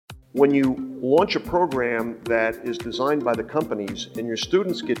When you launch a program that is designed by the companies and your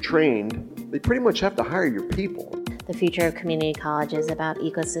students get trained, they pretty much have to hire your people. The future of community college is about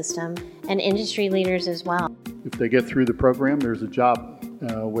ecosystem and industry leaders as well. If they get through the program, there's a job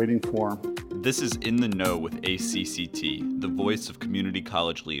waiting for them. This is In the Know with ACCT, the voice of community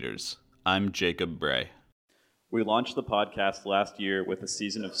college leaders. I'm Jacob Bray. We launched the podcast last year with a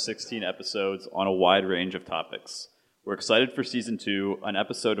season of 16 episodes on a wide range of topics. We're excited for Season 2, an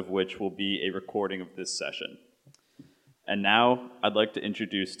episode of which will be a recording of this session. And now, I'd like to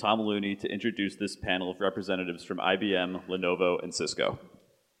introduce Tom Looney to introduce this panel of representatives from IBM, Lenovo, and Cisco.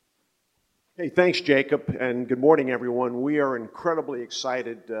 Hey, thanks, Jacob, and good morning, everyone. We are incredibly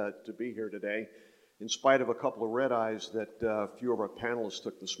excited to be here today, in spite of a couple of red eyes that a few of our panelists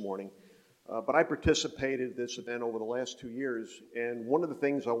took this morning. But I participated in this event over the last 2 years, and one of the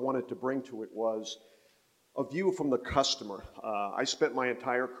things I wanted to bring to it was a view from the customer. I spent my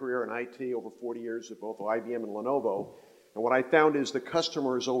entire career in IT, over 40 years at both IBM and Lenovo, and what I found is the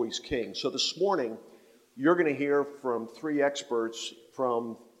customer is always king. So this morning, you're going to hear from three experts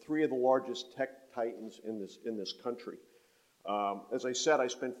from three of the largest tech titans in this country. As I said, I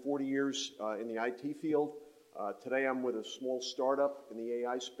spent 40 years in the IT field. Today I'm with a small startup in the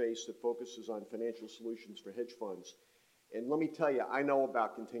AI space that focuses on financial solutions for hedge funds. And let me tell you, I know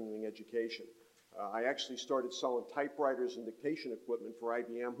about continuing education. I actually started selling typewriters and dictation equipment for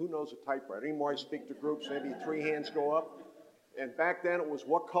IBM. Who knows a typewriter? Anymore I speak to groups, maybe 3 hands go up. And back then it was,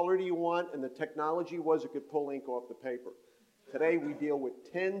 what color do you want? And the technology was it could pull ink off the paper. Today we deal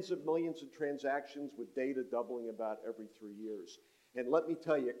with tens of millions of transactions with data doubling about every 3 years. And let me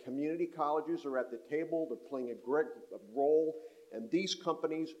tell you, community colleges are at the table. They're playing a great role, and these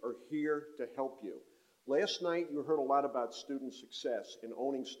companies are here to help you. Last night you heard a lot about student success and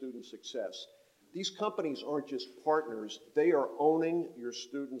owning student success. These companies aren't just partners, they are owning your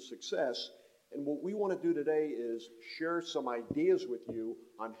student success. And what we want to do today is share some ideas with you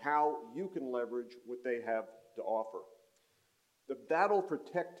on how you can leverage what they have to offer. The battle for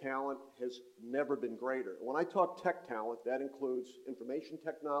tech talent has never been greater. When I talk tech talent, that includes information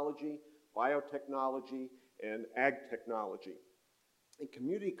technology, biotechnology, and ag technology. And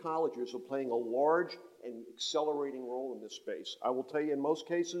community colleges are playing a large and accelerating role in this space. I will tell you, in most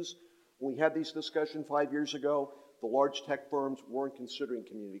cases, when we had these discussions 5 years ago, the large tech firms weren't considering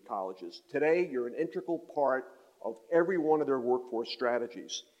community colleges. Today, you're an integral part of every one of their workforce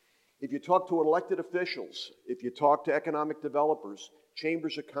strategies. If you talk to elected officials, if you talk to economic developers,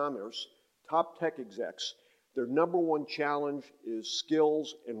 chambers of commerce, top tech execs, their number one challenge is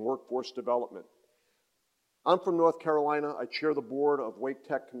skills and workforce development. I'm from North Carolina. I chair the board of Wake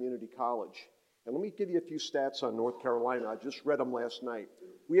Tech Community College. And let me give you a few stats on North Carolina. I just read them last night.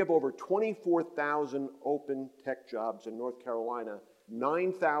 We have over 24,000 open tech jobs in North Carolina.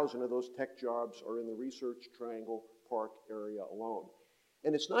 9,000 of those tech jobs are in the Research Triangle Park area alone.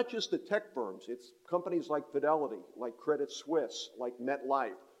 And it's not just the tech firms. It's companies like Fidelity, like Credit Suisse, like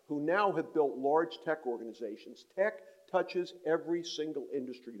MetLife, who now have built large tech organizations. Tech touches every single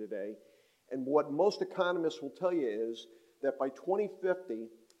industry today. And what most economists will tell you is that by 2050,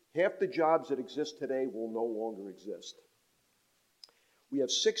 half the jobs that exist today will no longer exist. We have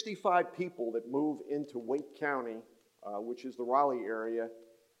 65 people that move into Wake County, which is the Raleigh area,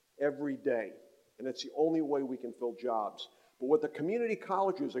 every day. And it's the only way we can fill jobs. But what the community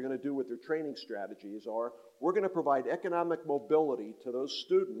colleges are going to do with their training strategies are, we're going to provide economic mobility to those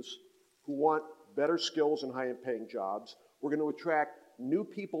students who want better skills and high-paying jobs. We're going to attract new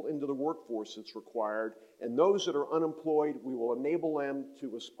people into the workforce that's required, and those that are unemployed, we will enable them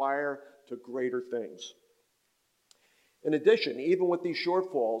to aspire to greater things. In addition, even with these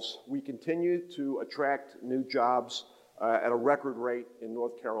shortfalls, we continue to attract new jobs at a record rate in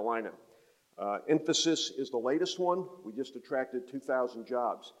North Carolina. Infosys is the latest one. We just attracted 2,000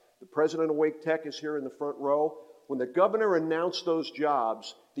 jobs. The president of Wake Tech is here in the front row. When the governor announced those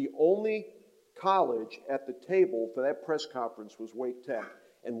jobs, the only college at the table for that press conference was Wake Tech.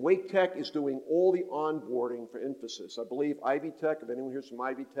 And Wake Tech is doing all the onboarding for Infosys. I believe Ivy Tech, if anyone here's from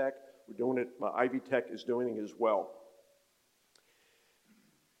Ivy Tech, we're doing it, Ivy Tech is doing it as well.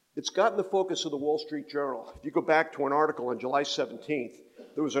 It's gotten the focus of the Wall Street Journal. If you go back to an article on July 17th,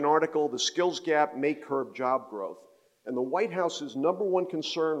 there was an article, The Skills Gap May Curb Job Growth. And the White House's number one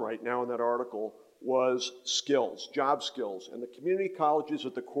concern right now in that article was skills, job skills, and the community colleges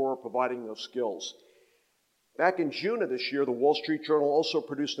at the core of providing those skills. Back in June of this year, the Wall Street Journal also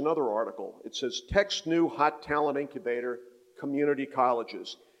produced another article. It says, Tech's new hot talent incubator, community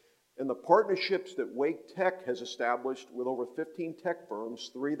colleges. And the partnerships that Wake Tech has established with over 15 tech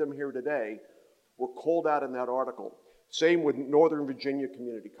firms, 3 of them here today, were called out in that article. Same with Northern Virginia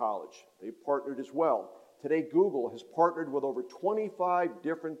Community College. They've partnered as well. Today, Google has partnered with over 25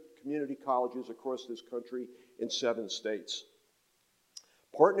 different community colleges across this country in 7 states.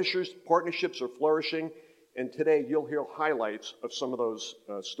 Partnerships are flourishing, and today you'll hear highlights of some of those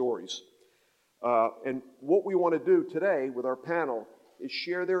stories. And what we want to do today with our panel is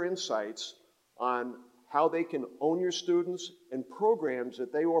share their insights on how they can own your students and programs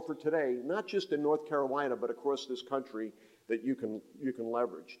that they offer today, not just in North Carolina, but across this country that you can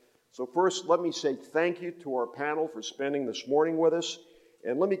leverage. So first, let me say thank you to our panel for spending this morning with us,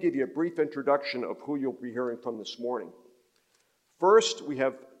 and let me give you a brief introduction of who you'll be hearing from this morning. First, we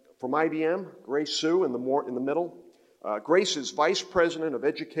have from IBM, Grace Sue in the middle. Grace is Vice President of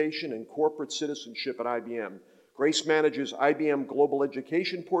Education and Corporate Citizenship at IBM. Grace manages IBM Global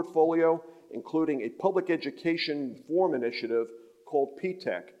Education Portfolio, including a public education reform initiative called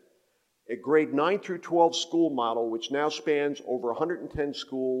PTech, a grade 9 through 12 school model which now spans over 110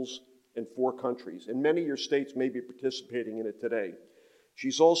 schools in 4 countries, and many of your states may be participating in it today.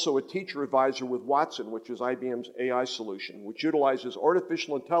 She's also a teacher advisor with Watson, which is IBM's AI solution, which utilizes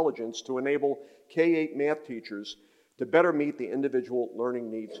artificial intelligence to enable K-8 math teachers to better meet the individual learning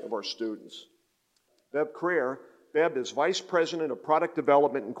needs of our students. Bev Creer. Bev is Vice President of Product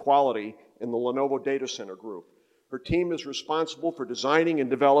Development and Quality in the Lenovo Data Center Group. Her team is responsible for designing and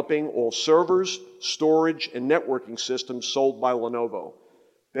developing all servers, storage, and networking systems sold by Lenovo.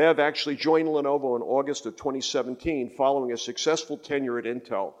 Bev actually joined Lenovo in August of 2017 following a successful tenure at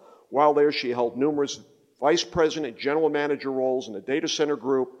Intel. While there, she held numerous Vice President, General Manager roles in the Data Center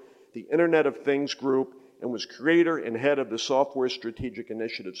Group, the Internet of Things Group, and was creator and head of the Software Strategic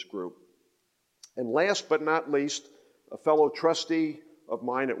Initiatives Group. And last but not least, a fellow trustee of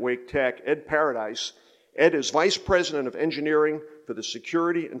mine at Wake Tech, Ed Paradise. Ed is Vice President of Engineering for the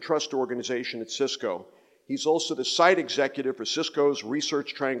Security and Trust Organization at Cisco. He's also the site executive for Cisco's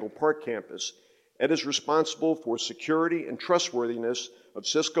Research Triangle Park campus. Ed is responsible for security and trustworthiness of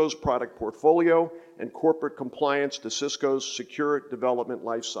Cisco's product portfolio and corporate compliance to Cisco's secure development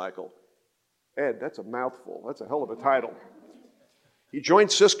lifecycle. Ed, that's a mouthful. That's a hell of a title. He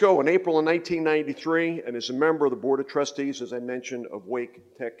joined Cisco in April of 1993 and is a member of the Board of Trustees, as I mentioned, of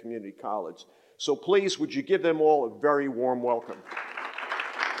Wake Tech Community College. So please, would you give them all a very warm welcome?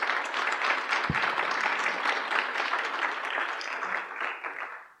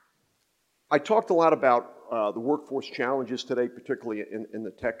 I talked a lot about the workforce challenges today, particularly in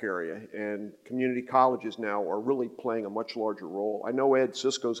the tech area, and community colleges now are really playing a much larger role. I know, Ed,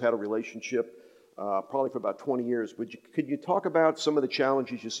 Cisco's had a relationship probably for about 20 years. Could you talk about some of the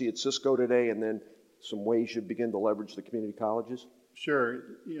challenges you see at Cisco today and then some ways you begin to leverage the community colleges? Sure.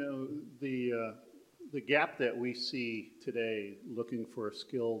 You know, the gap that we see today looking for a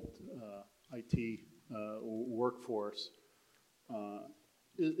skilled IT workforce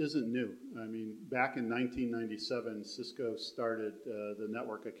isn't new. I mean, back in 1997, Cisco started the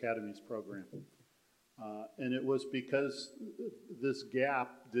Network Academies program. And it was because this gap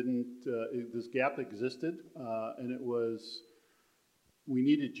existed, and it was, we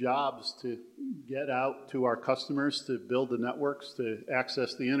needed jobs to get out to our customers, to build the networks, to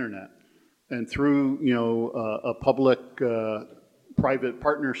access the internet. And through, a public-private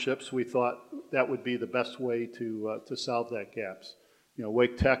partnerships, we thought that would be the best way to solve that gaps.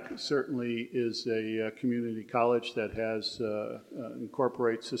 Wake Tech certainly is a community college that has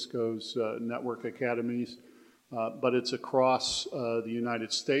incorporates Cisco's network academies, but it's across the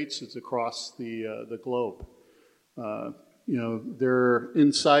United States. It's across the globe. They're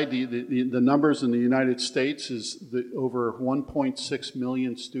inside the numbers in the United States is over 1.6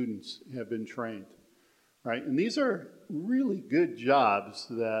 million students have been trained, right? And these are really good jobs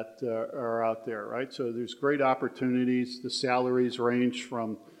that are out there, right? So there's great opportunities. The salaries range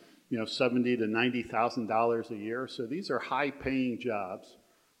from, $70,000 to $90,000 a year. So these are high-paying jobs.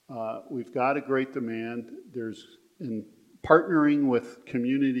 We've got a great demand. In partnering with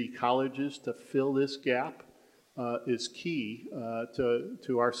community colleges to fill this gap is key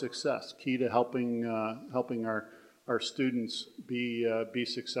to our success. Key to helping our students be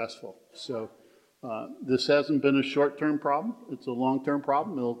successful. So. This hasn't been a short-term problem. It's a long-term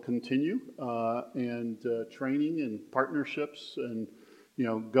problem. It'll continue, and training and partnerships and,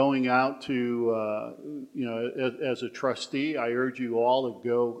 going out to, as a trustee, I urge you all to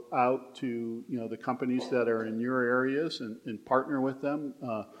go out to, the companies that are in your areas and partner with them.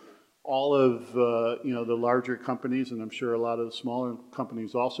 All of, the larger companies, and I'm sure a lot of the smaller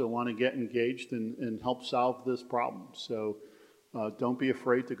companies also want to get engaged and help solve this problem. So don't be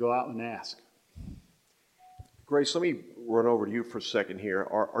afraid to go out and ask. Grace, let me run over to you for a second here.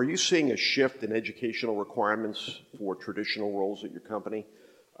 Are you seeing a shift in educational requirements for traditional roles at your company?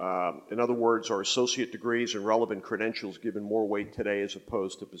 In other words, are associate degrees and relevant credentials given more weight today as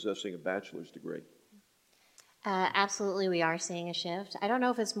opposed to possessing a bachelor's degree? Absolutely, we are seeing a shift. I don't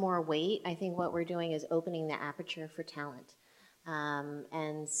know if it's more weight. I think what we're doing is opening the aperture for talent.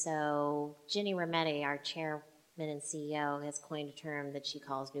 And so Ginny Rometty, our chairman and CEO, has coined a term that she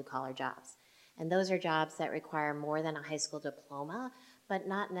calls new-collar jobs. And those are jobs that require more than a high school diploma, but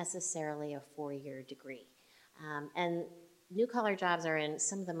not necessarily a 4-year degree. And new-collar jobs are in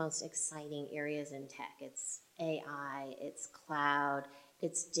some of the most exciting areas in tech. It's AI, it's cloud,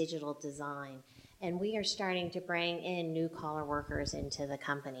 it's digital design. And we are starting to bring in new-collar workers into the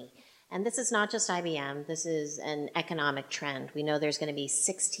company. And this is not just IBM, this is an economic trend. We know there's going to be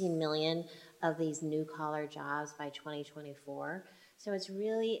 16 million of these new-collar jobs by 2024. So it's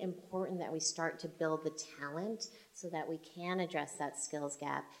really important that we start to build the talent so that we can address that skills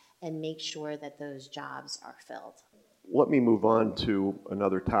gap and make sure that those jobs are filled. Let me move on to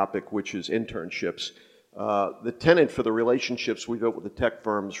another topic, which is internships. The tenet for the relationships we built with the tech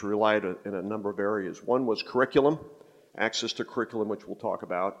firms relied in a number of areas. One was curriculum, access to curriculum, which we'll talk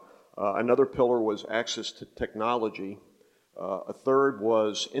about. Another pillar was access to technology. A third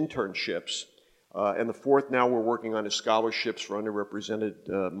was internships. And the fourth now we're working on is scholarships for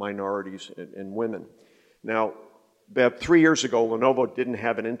underrepresented minorities and women. Now, about 3 years ago, Lenovo didn't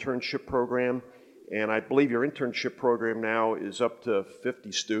have an internship program, and I believe your internship program now is up to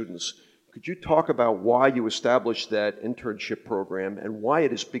 50 students. Could you talk about why you established that internship program and why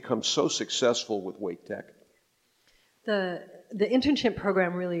it has become so successful with Wake Tech? The internship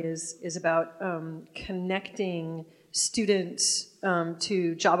program really is about connecting students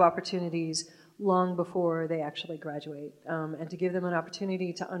to job opportunities long before they actually graduate, and to give them an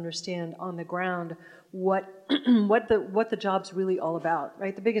opportunity to understand on the ground what the job's really all about.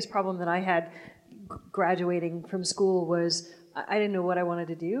 Right, the biggest problem that I had graduating from school was I didn't know what I wanted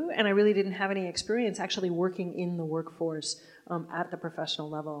to do, and I really didn't have any experience actually working in the workforce at the professional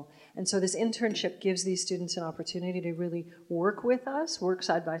level. And so this internship gives these students an opportunity to really work with us, work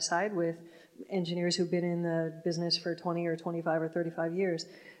side by side with engineers who've been in the business for 20 or 25 or 35 years,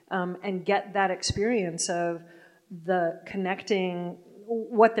 and get that experience of the connecting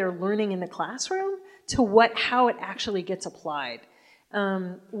what they're learning in the classroom to how it actually gets applied.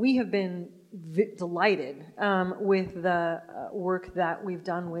 We have been delighted with the work that we've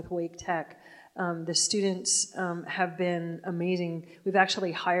done with Wake Tech. The students have been amazing. We've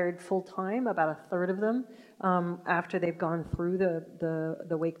actually hired full-time, about a third of them, after they've gone through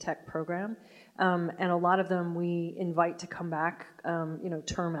the Wake Tech program. And a lot of them we invite to come back,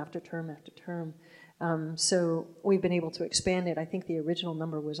 term after term after term. So we've been able to expand it. I think the original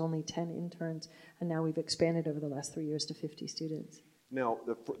number was only 10 interns, and now we've expanded over the last 3 years to 50 students. Now,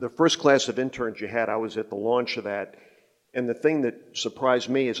 the first class of interns you had, I was at the launch of that, and the thing that surprised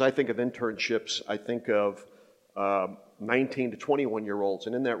me is I think of internships, I think of 19 to 21-year-olds,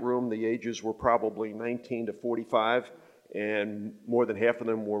 and in that room the ages were probably 19 to 45, and more than half of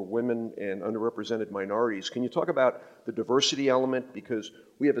them were women and underrepresented minorities. Can you talk about the diversity element? Because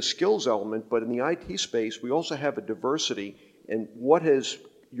we have a skills element, but in the IT space we also have a diversity, and what has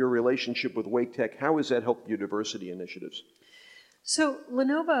your relationship with Wake Tech, how has that helped your diversity initiatives? So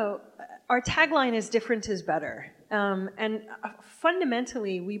Lenovo, our tagline is different is better. And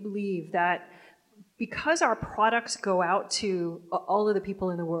fundamentally, we believe that because our products go out to all of the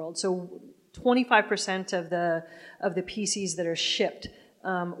people in the world, so 25% of the PCs that are shipped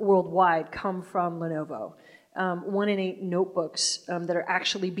worldwide come from Lenovo. 1 in 8 notebooks that are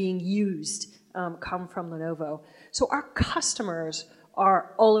actually being used come from Lenovo. So our customers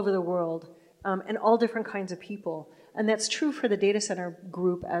are all over the world and all different kinds of people. And that's true for the data center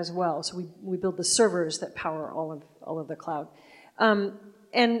group as well. So we build the servers that power all of the cloud.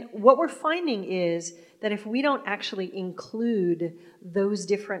 And what we're finding is that if we don't actually include those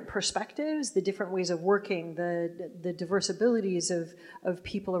different perspectives, the different ways of working, the diverse abilities of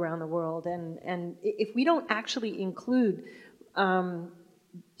people around the world, and if we don't actually include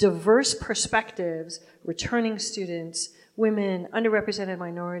diverse perspectives, returning students, women, underrepresented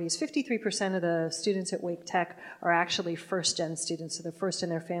minorities. 53% of the students at Wake Tech are actually first-gen students, so they're first in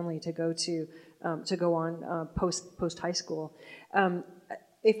their family to go on post high school.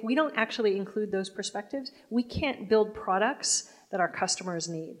 If we don't actually include those perspectives, we can't build products that our customers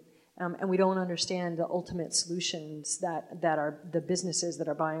need, and we don't understand the ultimate solutions that the businesses that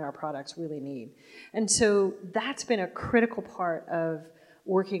are buying our products really need. And so that's been a critical part of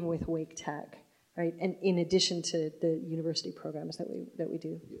working with Wake Tech. Right, and in addition to the university programs that we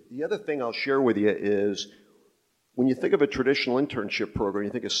do. The other thing I'll share with you is when you think of a traditional internship program,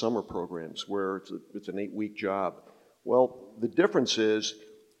 you think of summer programs where it's an 8-week job. Well, the difference is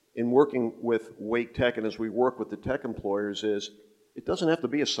in working with Wake Tech, and as we work with the tech employers, is it doesn't have to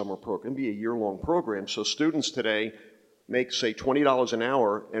be a summer program, it can be a year-long program. So students today make, say, $20 an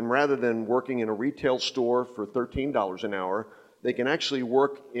hour, and rather than working in a retail store for $13 an hour, they can actually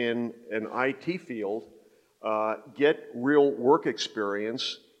work in an IT field, get real work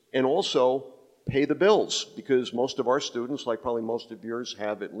experience, and also pay the bills, because most of our students, like probably most of yours,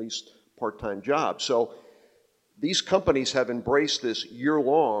 have at least part-time jobs. So these companies have embraced this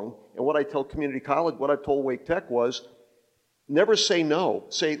year-long, and what I tell community college, what I told Wake Tech was, never say no.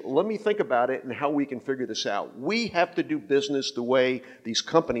 Say, let me think about it and how we can figure this out. We have to do business the way these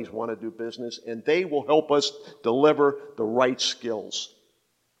companies want to do business, and they will help us deliver the right skills.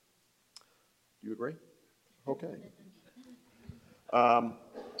 Do you agree? Okay.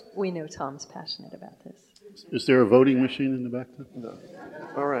 We know Tom's passionate about this. Is there a voting machine in the back there? No.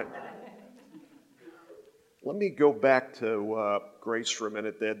 All right. Let me go back to Grace for a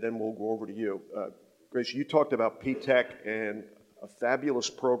minute, then we'll go over to you. Grace, you talked about P-TECH and a fabulous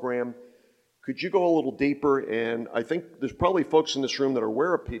program. Could you go a little deeper? And I think there's probably folks in this room that are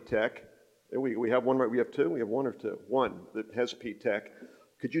aware of P-TECH. We have one, right? We have two? We have one or two? One that has P-TECH.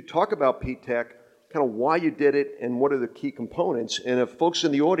 Could you talk about P-TECH, kind of why you did it and what are the key components? And if folks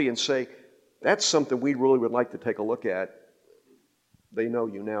in the audience say, that's something we really would like to take a look at, they know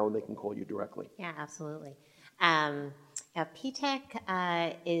you now and they can call you directly. Yeah, absolutely. P-TECH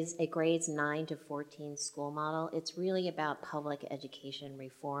is a grades 9 to 14 school model. It's really about public education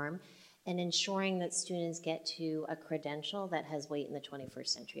reform and ensuring that students get to a credential that has weight in the 21st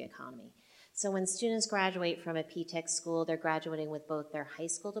century economy. So when students graduate from a P-TECH school, they're graduating with both their high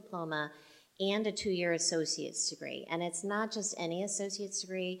school diploma and a 2-year associate's degree. And it's not just any associate's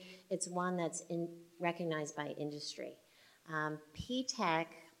degree, it's one that's recognized by industry. P-TECH,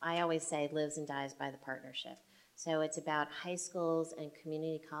 I always say, lives and dies by the partnership. So it's about high schools and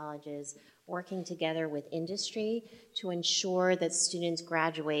community colleges working together with industry to ensure that students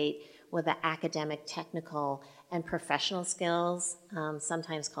graduate with the academic, technical, and professional skills,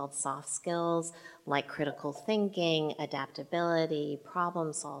 sometimes called soft skills, like critical thinking, adaptability,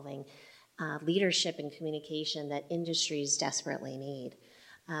 problem solving, leadership and communication that industries desperately need.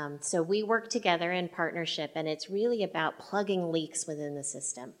 So we work together in partnership, and it's really about plugging leaks within the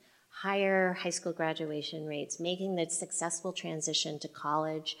system. Higher high school graduation rates, making the successful transition to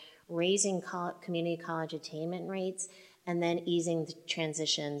college, raising community college attainment rates, and then easing the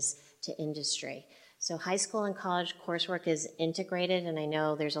transitions to industry. So high school and college coursework is integrated, and I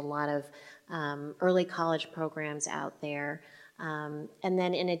know there's a lot of early college programs out there. And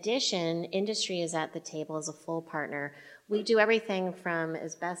then in addition, industry is at the table as a full partner. We do everything from,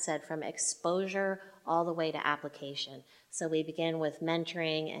 as Beth said, from exposure all the way to application. So we begin with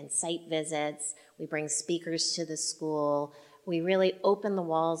mentoring and site visits. We bring speakers to the school. We really open the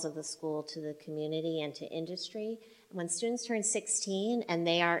walls of the school to the community and to industry. When students turn 16 and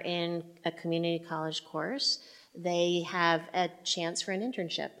they are in a community college course, they have a chance for an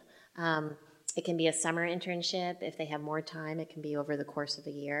internship. It can be a summer internship. If they have more time, it can be over the course of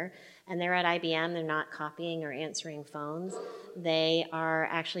a year. And they're at IBM, they're not copying or answering phones. They are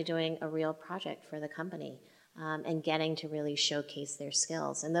actually doing a real project for the company and getting to really showcase their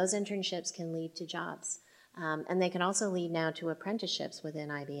skills. And those internships can lead to jobs. And they can also lead now to apprenticeships within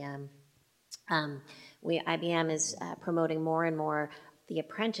IBM. IBM is promoting more and more the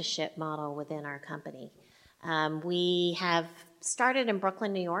apprenticeship model within our company. We have started in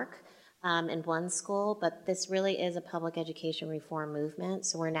Brooklyn, New York, in one school, but this really is a public education reform movement.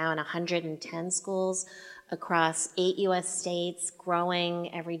 So we're now in 110 schools across 8 U.S. states,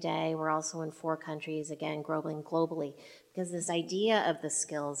 growing every day. We're also in 4 countries, again, growing globally, because this idea of the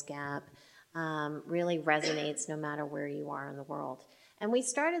skills gap really resonates no matter where you are in the world. And we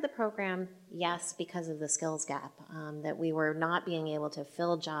started the program, yes, because of the skills gap, that we were not being able to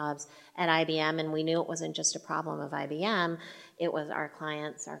fill jobs at IBM, and we knew it wasn't just a problem of IBM, it was our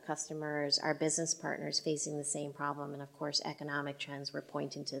clients, our customers, our business partners facing the same problem, and of course economic trends were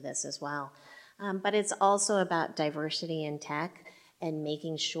pointing to this as well. But it's also about diversity in tech and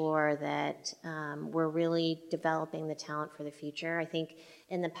making sure that we're really developing the talent for the future. I think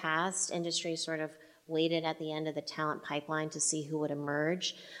in the past, industry sort of waited at the end of the talent pipeline to see who would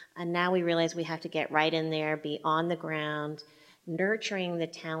emerge. And now we realize we have to get right in there, be on the ground, nurturing the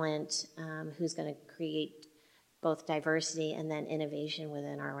talent who's going to create both diversity and then innovation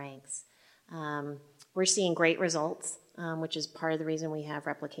within our ranks. We're seeing great results, which is part of the reason we have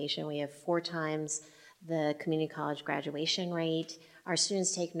replication. We have 4 times the community college graduation rate. Our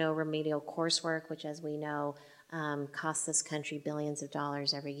students take no remedial coursework, which, as we know, costs this country billions of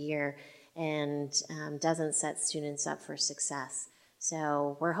dollars every year and doesn't set students up for success.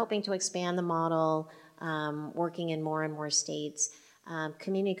 So we're hoping to expand the model, working in more and more states.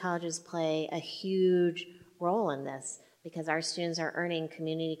 Community colleges play a huge role in this because our students are earning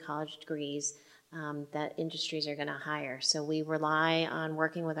community college degrees that industries are going to hire. So we rely on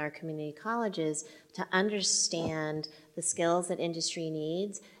working with our community colleges to understand the skills that industry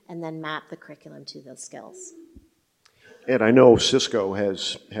needs and then map the curriculum to those skills. Ed, I know Cisco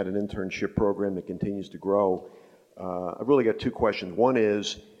has had an internship program that continues to grow. I've really got two questions. One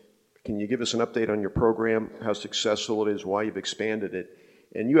is, can you give us an update on your program, how successful it is, why you've expanded it?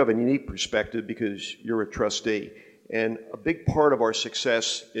 And you have a unique perspective because you're a trustee. And a big part of our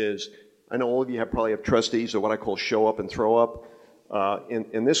success is, I know all of you probably have trustees or what I call show up and throw up.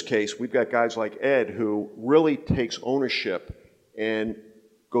 In this case, we've got guys like Ed who really takes ownership and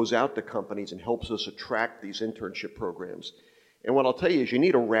goes out to companies and helps us attract these internship programs. And what I'll tell you is you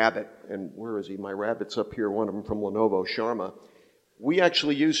need a rabbit, and where is he? My rabbit's up here, one of them from Lenovo, Sharma. We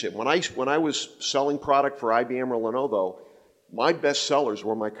actually use him. When I was selling product for IBM or Lenovo, my best sellers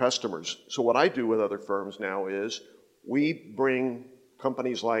were my customers. So what I do with other firms now is we bring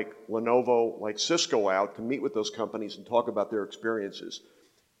companies like Lenovo, like Cisco out to meet with those companies and talk about their experiences.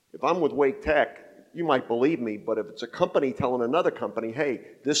 If I'm with Wake Tech, you might believe me, but if it's a company telling another company, hey,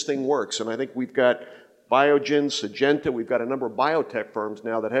 this thing works, and I think we've got Biogen, Syngenta, we've got a number of biotech firms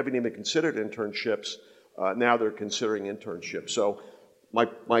now that haven't even considered internships. Now they're considering internships. So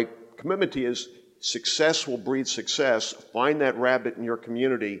my commitment to you is success will breed success. Find that rabbit in your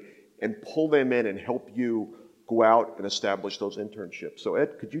community and pull them in and help you go out and establish those internships. So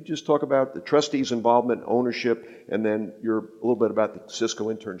Ed, could you just talk about the trustees' involvement, ownership, and then a little bit about the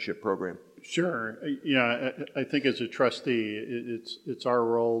Cisco internship program? Sure. Yeah, I think as a trustee, it's our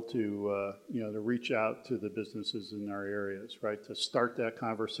role to to reach out to the businesses in our areas, right? To start that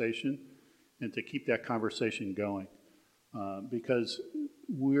conversation and to keep that conversation going, because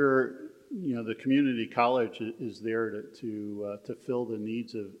the community college is there to fill the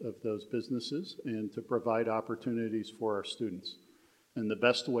needs of those businesses and to provide opportunities for our students. And the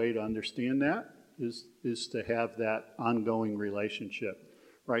best way to understand that is to have that ongoing relationship.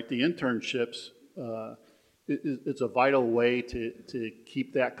 Right, the internships, it's a vital way to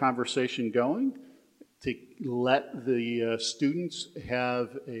keep that conversation going, to let the students have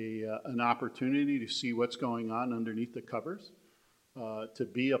an opportunity to see what's going on underneath the covers, to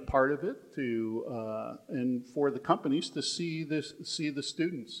be a part of it, and for the companies to see the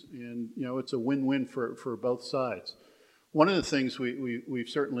students, and it's a win-win for both sides. One of the things we've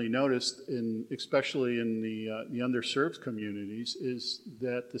certainly noticed, especially in the underserved communities, is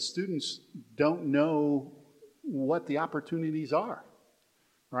that the students don't know what the opportunities are,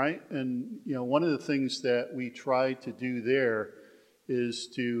 right? And one of the things that we try to do there is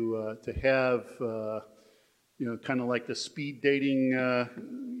to have kind of like the speed dating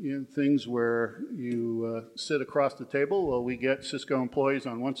things where you sit across the table. Well, we get Cisco employees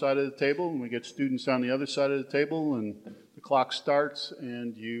on one side of the table, and we get students on the other side of the table, and the clock starts,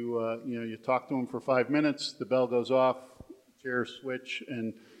 and you talk to them for 5 minutes. The bell goes off, chairs switch,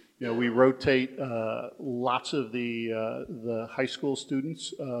 and we rotate lots of the high school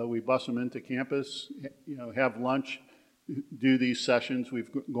students. We bus them into campus, have lunch, do these sessions.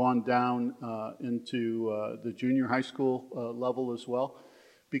 We've gone down into the junior high school level as well,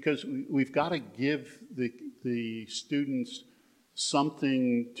 because we've got to give the students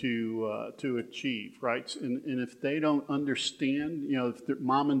something to achieve, right? And if they don't understand, if their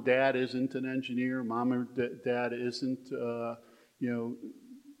mom and dad isn't an engineer, mom or dad isn't,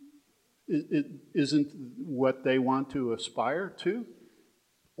 it isn't what they want to aspire to,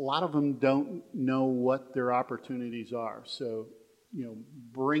 a lot of them don't know what their opportunities are. So,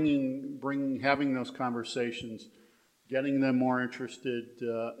 having those conversations, getting them more interested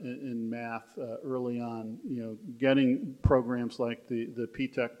in math early on, getting programs like the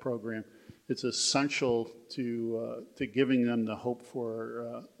P-TECH program, it's essential to giving them the hope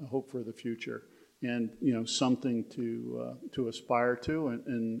for the future, and something to aspire to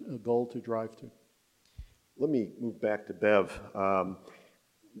and a goal to drive to. Let me move back to Bev.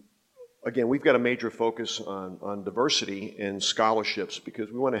 Again, we've got a major focus on diversity and scholarships because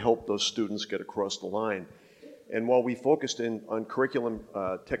we want to help those students get across the line. And while we focused on curriculum,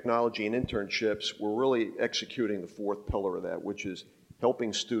 technology, and internships, we're really executing the fourth pillar of that, which is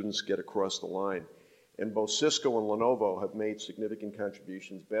helping students get across the line. And both Cisco and Lenovo have made significant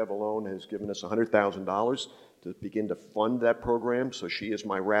contributions. Bev alone has given us $100,000 to begin to fund that program, so she is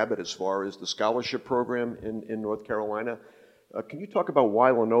my rabbit as far as the scholarship program in North Carolina. Can you talk about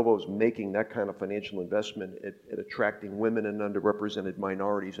why Lenovo is making that kind of financial investment at attracting women and underrepresented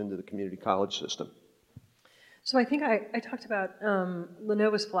minorities into the community college system? So I think I talked about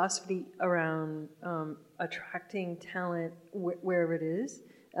Lenovo's philosophy around attracting talent wherever it is,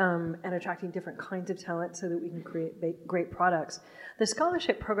 and attracting different kinds of talent so that we can create great products. The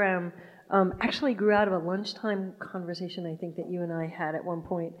scholarship program actually grew out of a lunchtime conversation I think that you and I had at one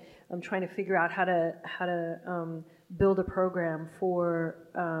point. I'm trying to figure out how to build a program for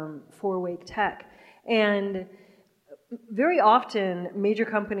Wake Tech. And very often, major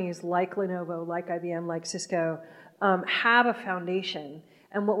companies like Lenovo, like IBM, like Cisco, have a foundation.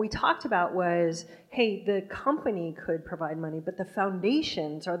 And what we talked about was, hey, the company could provide money, but the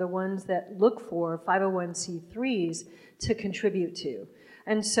foundations are the ones that look for 501c3s to contribute to.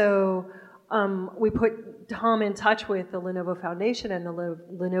 And so we put Tom in touch with the Lenovo Foundation, and the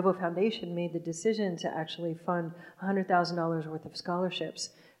Lenovo Foundation made the decision to actually fund $100,000 worth of scholarships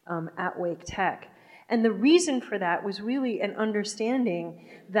at Wake Tech. And the reason for that was really an understanding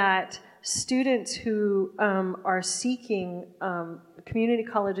that students who are seeking community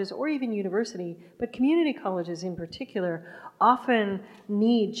colleges or even university, but community colleges in particular, often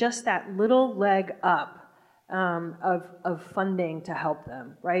need just that little leg up of funding to help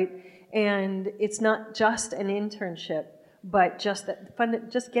them, right? And it's not just an internship, but just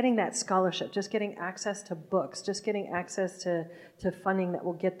getting that scholarship, just getting access to books, just getting access to funding that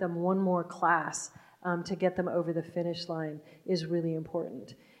will get them one more class to get them over the finish line is really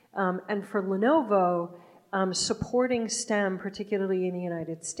important. And for Lenovo, supporting STEM, particularly in the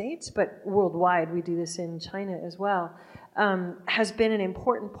United States, but worldwide, we do this in China as well, has been an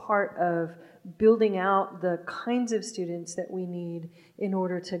important part of building out the kinds of students that we need in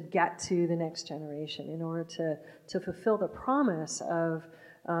order to get to the next generation, in order to fulfill the promise of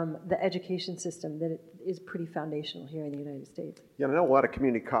the education system that is pretty foundational here in the United States. Yeah, I know a lot of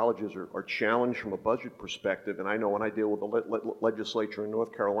community colleges are challenged from a budget perspective, and I know when I deal with the legislature in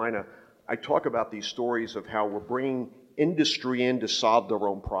North Carolina, I talk about these stories of how we're bringing industry in to solve their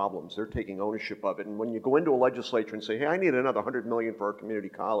own problems. They're taking ownership of it. And when you go into a legislature and say, hey, I need another $100 million for our community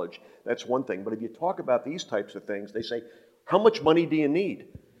college, that's one thing. But if you talk about these types of things, they say, how much money do you need?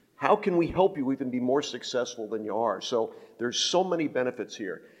 How can we help you even be more successful than you are? So there's so many benefits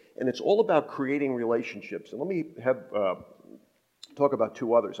here. And it's all about creating relationships. And let me talk about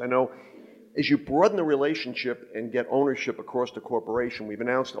two others. I know as you broaden the relationship and get ownership across the corporation, we've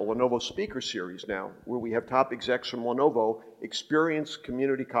announced a Lenovo Speaker Series now, where we have top execs from Lenovo experience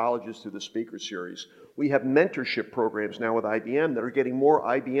community colleges through the Speaker Series. We have mentorship programs now with IBM that are getting more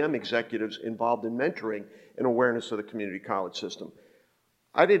IBM executives involved in mentoring and awareness of the community college system.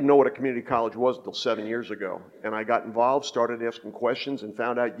 I didn't know what a community college was until 7 years ago, and I got involved, started asking questions, and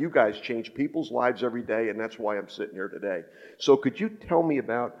found out you guys change people's lives every day, and that's why I'm sitting here today. So could you tell me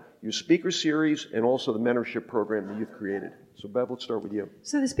about your speaker series and also the mentorship program that you've created? So Bev, let's start with you.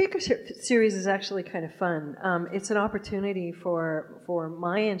 So the speaker series is actually kind of fun. It's an opportunity for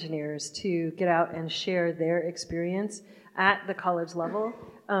my engineers to get out and share their experience at the college level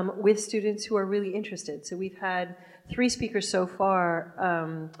with students who are really interested. So we've had 3 speakers so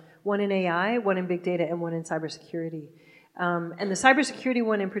far, one in AI, one in big data, and one in cybersecurity. And the cybersecurity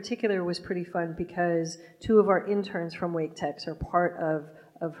one in particular was pretty fun because 2 of our interns from Wake Tech are part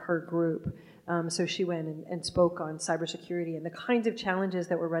of her group. So she went and spoke on cybersecurity and the kinds of challenges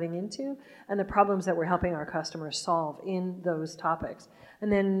that we're running into and the problems that we're helping our customers solve in those topics.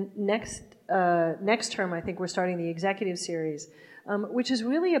 And then next term, I think we're starting the executive series, which is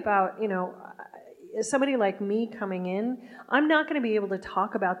really about, somebody like me coming in, I'm not going to be able to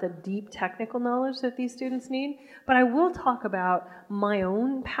talk about the deep technical knowledge that these students need, but I will talk about my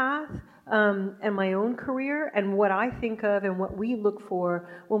own path and my own career and what I think of and what we look for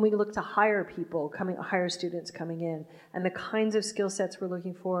when we look to hire students coming in, and the kinds of skill sets we're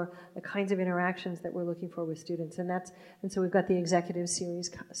looking for, the kinds of interactions that we're looking for with students. And so we've got the executive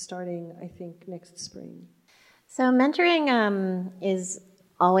series starting, I think, next spring. So mentoring is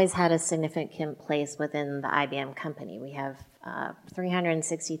always had a significant place within the IBM company. We have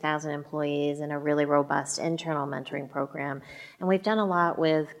 360,000 employees and a really robust internal mentoring program. And we've done a lot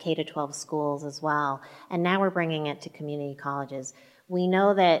with K-12 schools as well. And now we're bringing it to community colleges. We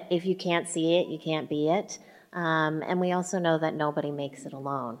know that if you can't see it, you can't be it. And we also know that nobody makes it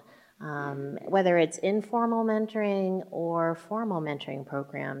alone. Whether it's informal mentoring or formal mentoring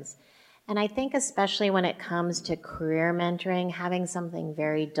programs. And I think especially when it comes to career mentoring, having something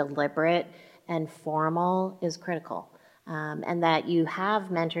very deliberate and formal is critical. And that you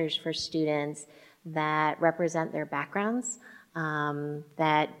have mentors for students that represent their backgrounds,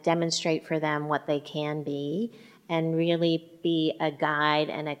 that demonstrate for them what they can be, and really be a guide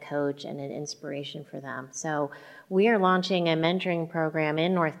and a coach and an inspiration for them. So we are launching a mentoring program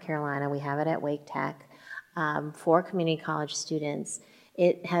in North Carolina. We have it at Wake Tech for community college students.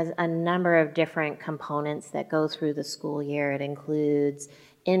 It has a number of different components that go through the school year. It includes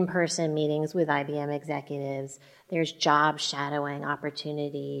in-person meetings with IBM executives. There's job shadowing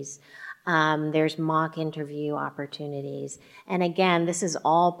opportunities. There's mock interview opportunities. And again, this is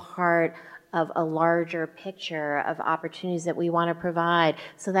all part of a larger picture of opportunities that we want to provide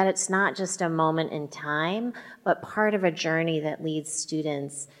so that it's not just a moment in time, but part of a journey that leads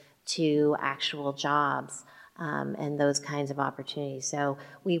students to actual jobs and those kinds of opportunities. So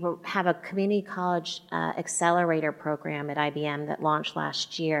we have a community college accelerator program at IBM that launched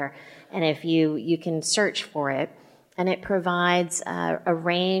last year, and if you can search for it, and it provides a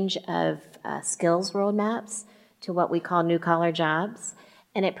range of skills roadmaps to what we call new-collar jobs,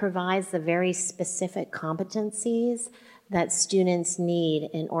 and it provides the very specific competencies that students need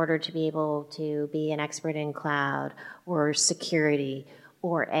in order to be able to be an expert in cloud or security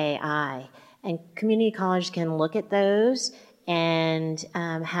or AI. And community college can look at those and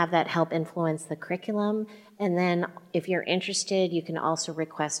have that help influence the curriculum. And then if you're interested, you can also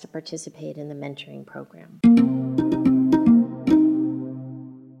request to participate in the mentoring program.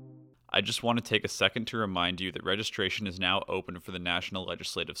 I just want to take a second to remind you that registration is now open for the National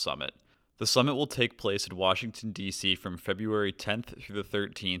Legislative Summit. The summit will take place in Washington, D.C. from February 10th through the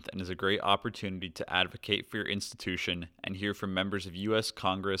 13th and is a great opportunity to advocate for your institution and hear from members of U.S.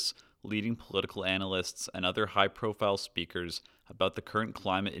 Congress, leading political analysts, and other high-profile speakers about the current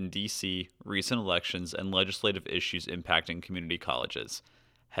climate in D.C., recent elections, and legislative issues impacting community colleges.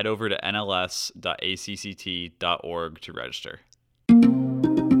 Head over to nls.acct.org to register.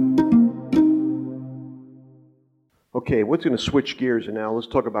 Okay, we're going to switch gears and now let's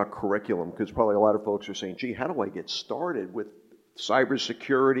talk about curriculum, because probably a lot of folks are saying, gee, how do I get started with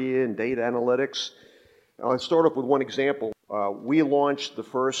cybersecurity and data analytics? Let's start off with one example. We launched the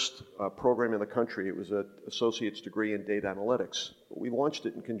first program in the country. It was an associate's degree in data analytics. We launched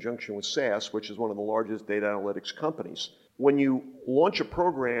it in conjunction with SAS, which is one of the largest data analytics companies. When you launch a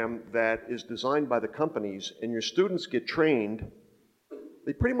program that is designed by the companies and your students get trained,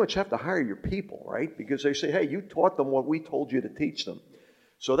 they pretty much have to hire your people, right? Because they say, hey, you taught them what we told you to teach them.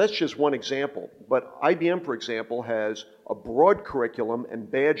 So that's just one example. But IBM, for example, has a broad curriculum and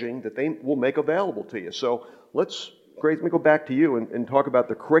badging that they will make available to you. So Grace, let me go back to you and talk about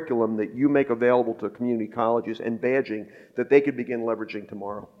the curriculum that you make available to community colleges and badging that they could begin leveraging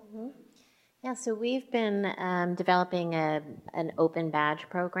tomorrow. Mm-hmm. Yeah, so we've been developing an open badge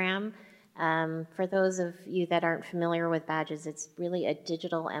program. For those of you that aren't familiar with badges, it's really a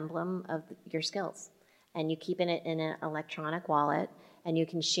digital emblem of your skills. And you keep it in an electronic wallet, and you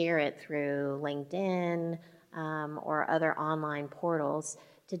can share it through LinkedIn or other online portals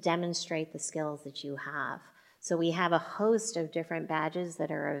to demonstrate the skills that you have. So we have a host of different badges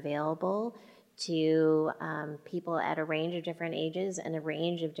that are available to people at a range of different ages and a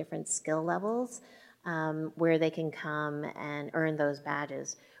range of different skill levels where they can come and earn those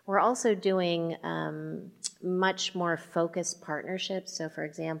badges. We're also doing much more focused partnerships. So for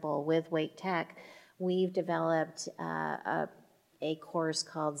example, with Wake Tech, we've developed a course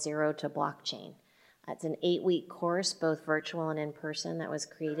called Zero to Blockchain. It's an 8-week course, both virtual and in person, that was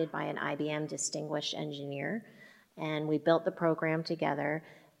created by an IBM distinguished engineer. And we built the program together.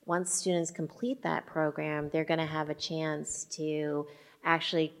 Once students complete that program, they're going to have a chance to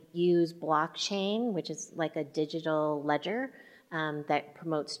actually use blockchain, which is like a digital ledger that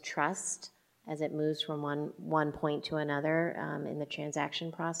promotes trust as it moves from one point to another in the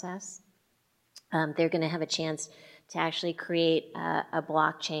transaction process. They're going to have a chance to actually create a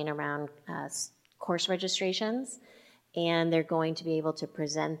blockchain around course registrations, and they're going to be able to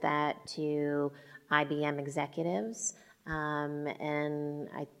present that to IBM executives, and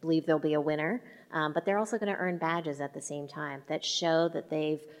I believe there'll be a winner, but they're also going to earn badges at the same time that show that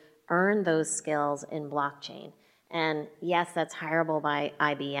they've earned those skills in blockchain. And yes, that's hireable by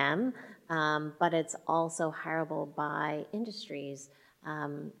IBM, but it's also hireable by industries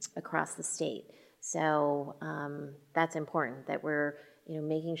across the state. So that's important, that we're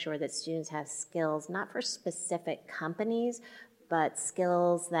making sure that students have skills, not for specific companies, but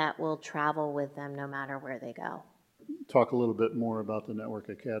skills that will travel with them no matter where they go. Talk a little bit more about the network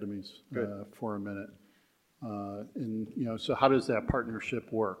academies for a minute. So how does that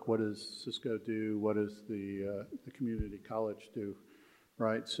partnership work? What does Cisco do? What does the community college do?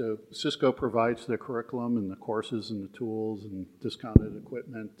 Right. So Cisco provides the curriculum and the courses and the tools and discounted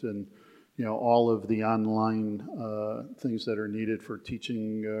equipment and all of the online things that are needed for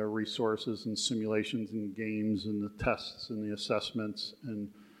teaching resources and simulations and games and the tests and the assessments and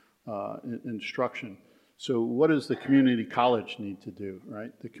instruction. So what does the community college need to do,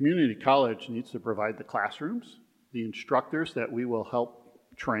 right? The community college needs to provide the classrooms, the instructors that we will help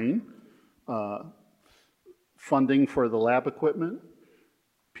train, funding for the lab equipment,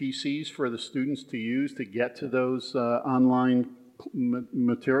 PCs for the students to use to get to those online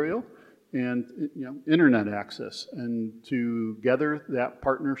material, and internet access. And together, that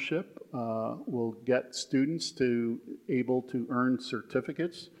partnership will get students able to earn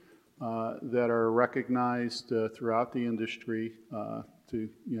certificates that are recognized throughout the industry to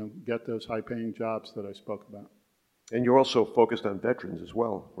get those high-paying jobs that I spoke about. And you're also focused on veterans as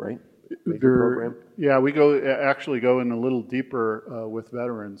well, right? Program? Yeah, we actually go in a little deeper with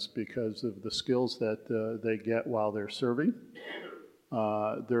veterans because of the skills that they get while they're serving.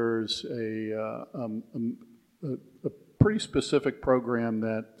 There's a pretty specific program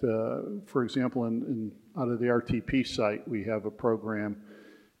that, for example, out of the RTP site, we have a program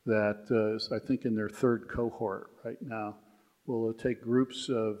that is, I think, in their third cohort right now. We'll take groups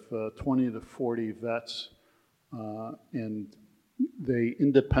of 20 to 40 vets, and they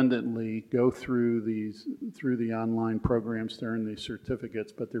independently go through the online programs to earn these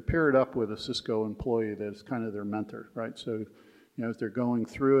certificates, but they're paired up with a Cisco employee that is kind of their mentor, right? So, as they're going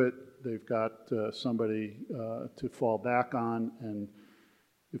through it, they've got somebody to fall back on, and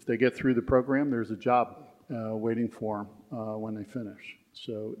if they get through the program, there's a job waiting for them when they finish.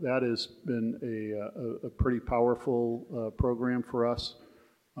 So that has been a pretty powerful program for us.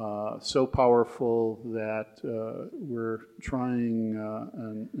 So powerful that we're trying,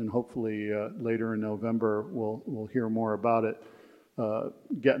 and hopefully later in November we'll hear more about it,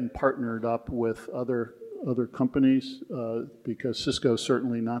 getting partnered up with other companies, because Cisco is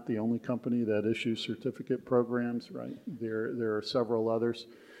certainly not the only company that issues certificate programs, right? There are several others.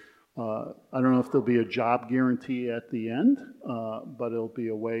 I don't know if there'll be a job guarantee at the end, but it'll be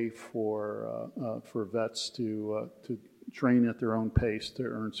a way for vets to train at their own pace to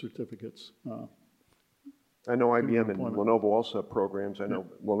earn certificates. I know IBM and Lenovo also have programs. I know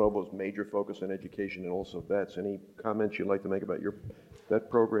Lenovo's major focus on education and also vets. Any comments you'd like to make about your vet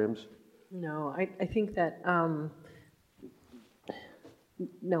programs? No, I think that,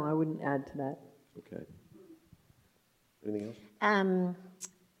 no, I wouldn't add to that. Okay. Anything else?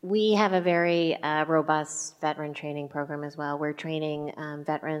 We have a very robust veteran training program as well. We're training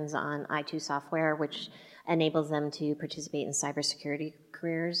veterans on I2 software, which enables them to participate in cybersecurity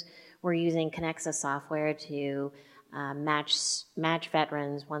careers. We're using Connexa software to match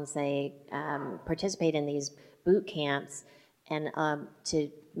veterans once they participate in these boot camps, and to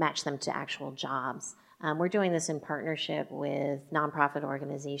match them to actual jobs. We're doing this in partnership with nonprofit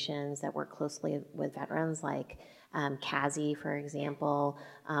organizations that work closely with veterans, like CASI, for example.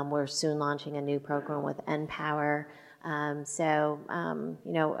 We're soon launching a new program with NPower. A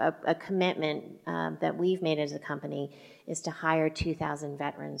commitment that we've made as a company is to hire 2,000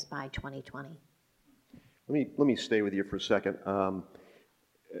 veterans by 2020. Let me stay with you for a second.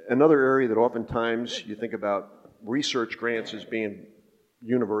 Another area that oftentimes you think about research grants as being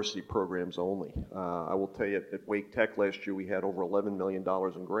university programs only. I will tell you, at Wake Tech last year we had over $11 million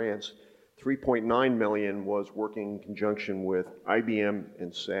in grants. 3.9 million was working in conjunction with IBM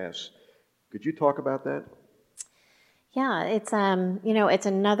and SAS. Could you talk about that? Yeah, it's it's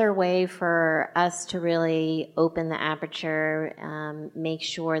another way for us to really open the aperture, make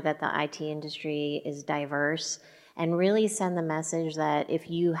sure that the IT industry is diverse, and really send the message that if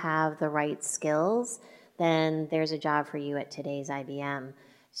you have the right skills, then there's a job for you at today's IBM.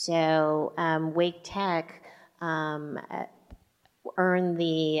 So Wake Tech earned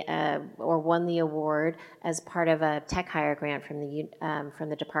or won the award as part of a tech hire grant from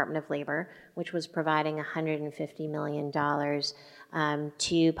the Department of Labor, which was providing $150 million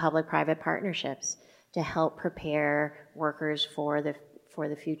to public-private partnerships to help prepare workers for the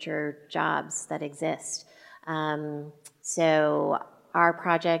future jobs that exist. So our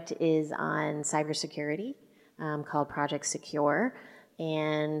project is on cybersecurity, called Project Secure,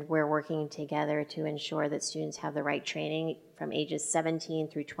 and we're working together to ensure that students have the right training from ages 17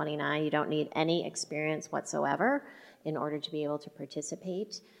 through 29. You don't need any experience whatsoever in order to be able to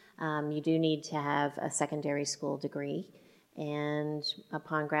participate. You do need to have a secondary school degree, and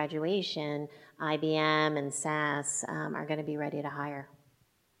upon graduation, IBM and SAS are going to be ready to hire.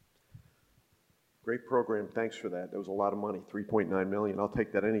 Great program. Thanks for that. That was a lot of money, 3.9 million. I'll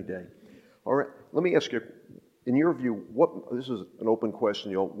take that any day. All right. Let me ask you, in your view, this is an open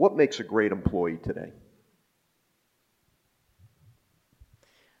question, what makes a great employee today?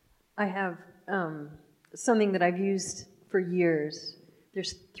 I have something that I've used for years.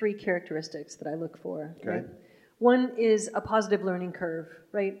 There's 3 characteristics that I look for. Okay. Right? One is a positive learning curve,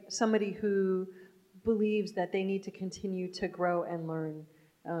 right? Somebody who believes that they need to continue to grow and learn,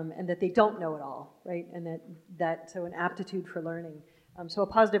 and that they don't know it all, right? And so an aptitude for learning. So a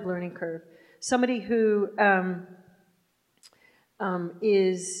positive learning curve. Somebody who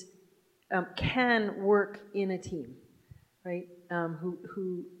can work in a team, right?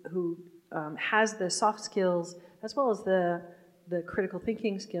 Who has the soft skills as well as the critical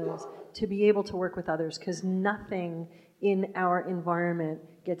thinking skills to be able to work with others, because nothing in our environment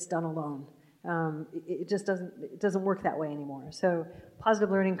gets done alone. It just doesn't work that way anymore. So positive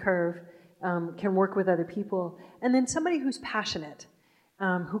learning curve, can work with other people, and then somebody who's passionate,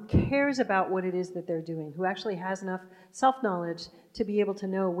 who cares about what it is that they're doing, who actually has enough self-knowledge to be able to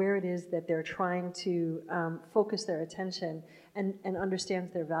know where it is that they're trying to focus their attention and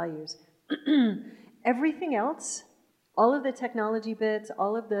understands their values. Everything else, all of the technology bits,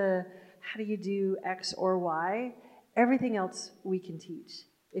 all of the how do you do X or Y, everything else we can teach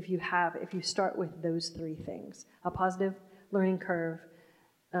if you start with those 3 things. A positive learning curve,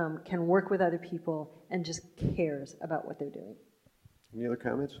 can work with other people, and just cares about what they're doing. Any other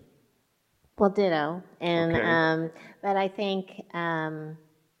comments? Well, ditto. And Okay. but I think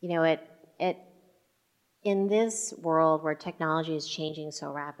it in this world where technology is changing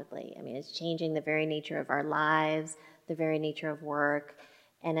so rapidly. I mean, it's changing the very nature of our lives, the very nature of work,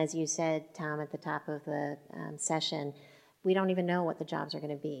 and as you said, Tom, at the top of the session, we don't even know what the jobs are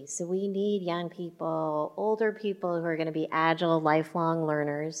going to be. So we need young people, older people who are going to be agile, lifelong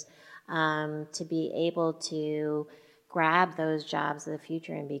learners, to be able to grab those jobs of the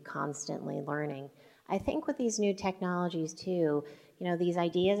future and be constantly learning. I think with these new technologies too, these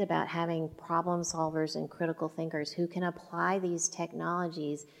ideas about having problem solvers and critical thinkers who can apply these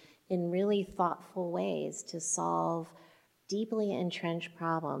technologies in really thoughtful ways to solve deeply entrenched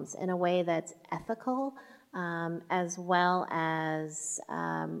problems in a way that's ethical, as well as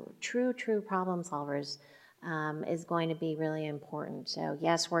true problem solvers, is going to be really important. So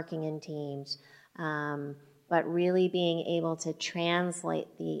yes, working in teams, but really being able to translate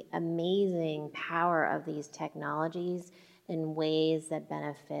the amazing power of these technologies in ways that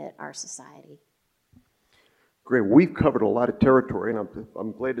benefit our society. Great. We've covered a lot of territory, and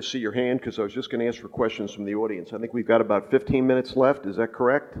I'm glad to see your hand because I was just going to ask for questions from the audience. I think we've got about 15 minutes left. Is that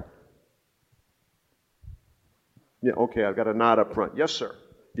correct? Yeah, okay. I've got a nod up front. Yes, sir.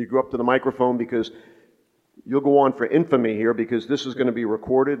 You go up to the microphone because you'll go on for infamy here because this is going to be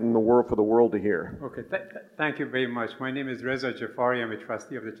recorded in the world for the world to hear. Okay, thank you very much. My name is Reza Jafari. I'm a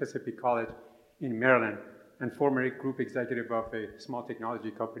trustee of the Chesapeake College in Maryland and former group executive of a small technology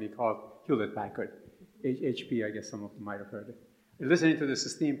company called Hewlett Packard, HP, I guess some of you might have heard it. Listening to this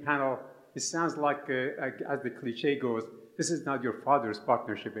esteemed panel, it sounds like, as the cliche goes, this is not your father's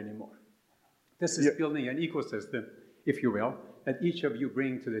partnership anymore. This is building an ecosystem, if you will, that each of you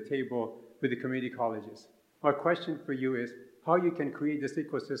bring to the table with the community colleges. My question for you is how you can create this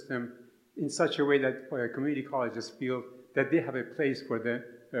ecosystem in such a way that community colleges feel that they have a place for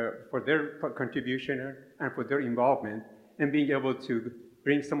their contribution and for their involvement, and being able to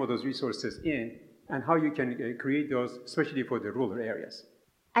bring some of those resources in, and how you can create those, especially for the rural areas.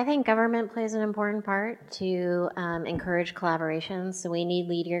 I think government plays an important part to encourage collaboration. So we need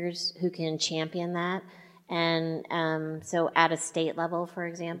leaders who can champion that. And so at a state level, for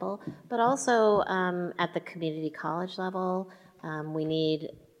example, but also at the community college level, we need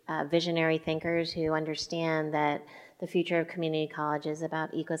visionary thinkers who understand that the future of community college is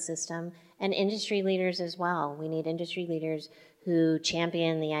about ecosystem, and industry leaders as well. We need industry leaders who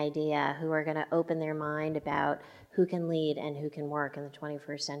champion the idea, who are going to open their mind about who can lead and who can work in the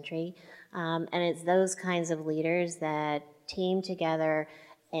 21st century. And it's those kinds of leaders that team together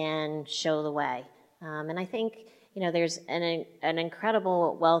and show the way. And I think, there's an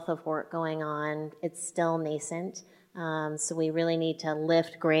incredible wealth of work going on. It's still nascent. So we really need to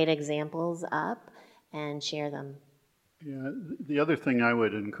lift great examples up and share them. Yeah, the other thing I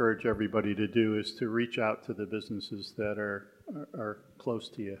would encourage everybody to do is to reach out to the businesses that are close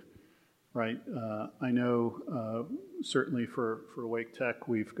to you, right? I know certainly for Wake Tech,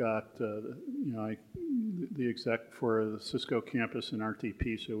 we've got, the exec for the Cisco campus and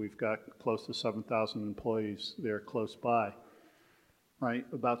RTP, so we've got close to 7,000 employees there close by, right?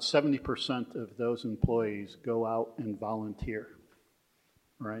 About 70% of those employees go out and volunteer,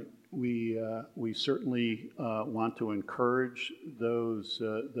 right? We certainly want to encourage those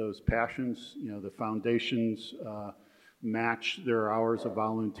passions. The foundations match their hours of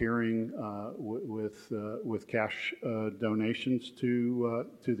volunteering with cash donations to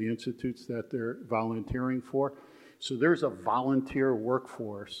the institutes that they're volunteering for. So there's a volunteer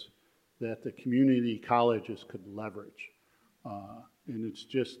workforce that the community colleges could leverage. And it's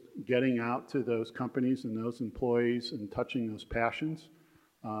just getting out to those companies and those employees and touching those passions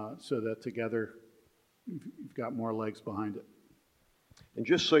so that together you've got more legs behind it. And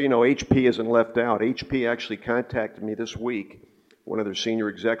just so you know, HP isn't left out. HP actually contacted me this week, one of their senior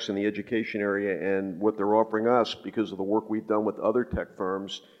execs in the education area, and what they're offering us because of the work we've done with other tech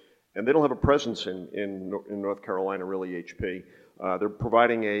firms, and they don't have a presence in North Carolina, really, HP. They're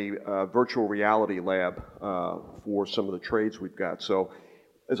providing a virtual reality lab for some of the trades we've got. So,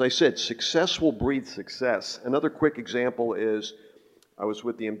 as I said, success will breed success. Another quick example is I was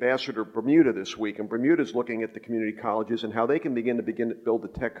with the ambassador of Bermuda this week, and Bermuda's looking at the community colleges and how they can begin to build a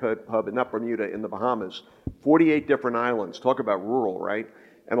tech hub, and not Bermuda, in the Bahamas. 48 different islands. Talk about rural, right?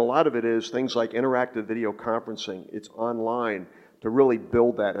 And a lot of it is things like interactive video conferencing. It's online to really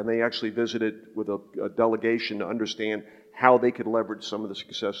build that. And they actually visited with a delegation to understand how they could leverage some of the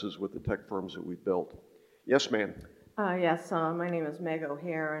successes with the tech firms that we've built. Yes, ma'am. Yes, my name is Meg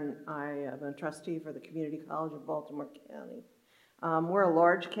O'Hare, and I am a trustee for the Community College of Baltimore County. We're a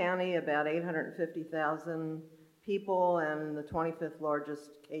large county, about 850,000 people, and the 25th largest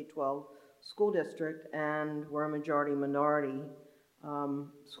K-12 school district, and we're a majority-minority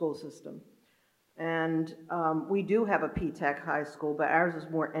school system. And we do have a P-Tech high school, but ours is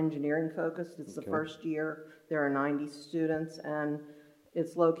more engineering focused. It's the first year. There are 90 students, and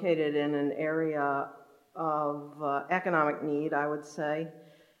it's located in an area of economic need, I would say.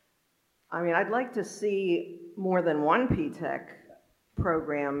 I mean, I'd like to see more than one P-Tech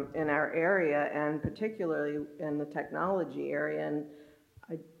program in our area, and particularly in the technology area.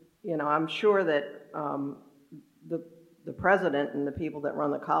 And I'm sure that the president and the people that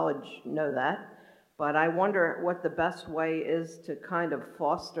run the college know that, but I wonder what the best way is to kind of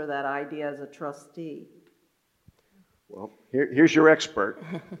foster that idea as a trustee. Well, here's your expert.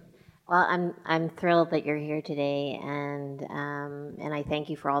 Well, I'm thrilled that you're here today, and I thank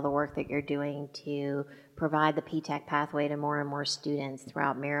you for all the work that you're doing to provide the P-Tech pathway to more and more students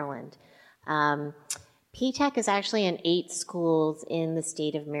throughout Maryland. P-Tech is actually in 8 schools in the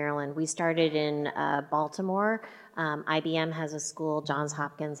state of Maryland. We started in Baltimore. IBM has a school. Johns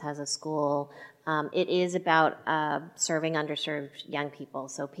Hopkins has a school. It is about serving underserved young people.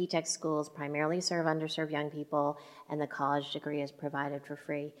 So P-Tech schools primarily serve underserved young people, and the college degree is provided for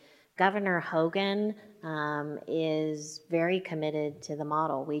free. Governor Hogan is very committed to the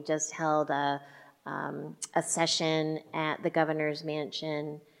model. We just held a session at the governor's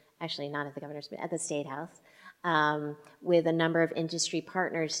mansion, actually not at the governor's, but at the State House, with a number of industry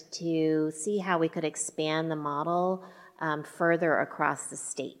partners to see how we could expand the model further across the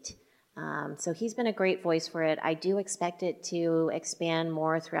state. So he's been a great voice for it. I do expect it to expand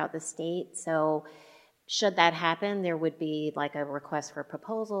more throughout the state. So should that happen, there would be like a request for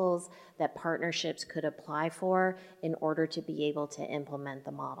proposals that partnerships could apply for in order to be able to implement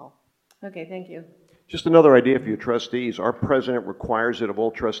the model. Okay, thank you. Just another idea for you trustees. Our president requires it of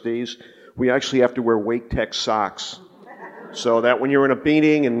all trustees. We actually have to wear Wake Tech socks. So that when you're in a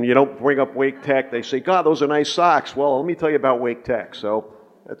meeting and you don't bring up Wake Tech, they say, God, those are nice socks. Well, let me tell you about Wake Tech. So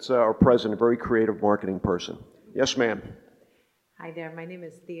that's our president, a very creative marketing person. Yes, ma'am. Hi there, my name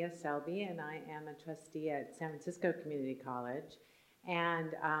is Thea Selby, and I am a trustee at San Francisco Community College.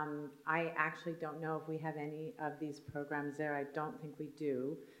 And I actually don't know if we have any of these programs there. I don't think we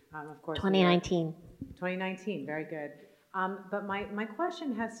do. Of course, 2019. 2019, very good. But my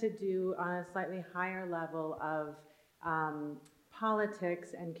question has to do on a slightly higher level of politics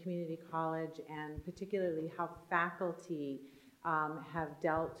and community college, and particularly how faculty have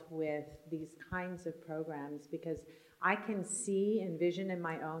dealt with these kinds of programs, because I can see and envision in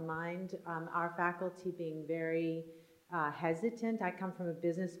my own mind our faculty being very hesitant. I come from a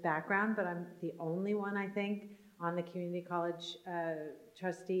business background, but I'm the only one, I think, on the community college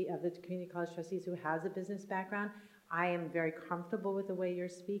trustee of the community college trustees who has a business background. I am very comfortable with the way you're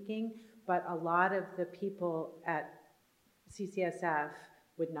speaking, but a lot of the people at CCSF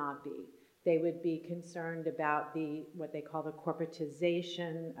would not be. They would be concerned about what they call the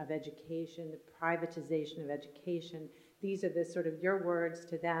corporatization of education, the privatization of education. These are the sort of your words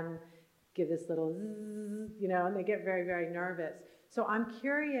to them, give this little zzz, and they get very, very nervous. So I'm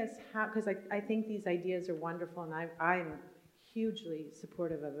curious how, because I think these ideas are wonderful, and I'm hugely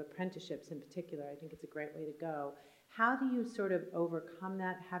supportive of apprenticeships in particular. I think it's a great way to go. How do you sort of overcome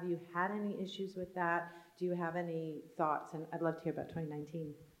that? Have you had any issues with that? Do you have any thoughts? And I'd love to hear about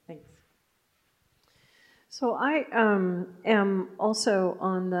 2019. Thanks. So I am also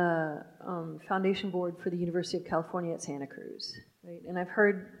on the foundation board for the University of California at Santa Cruz, right? And I've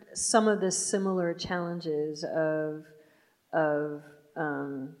heard some of the similar challenges of the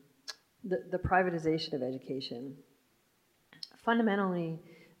privatization of education. Fundamentally,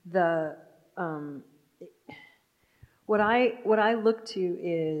 what I look to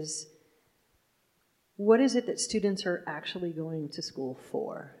is, what is it that students are actually going to school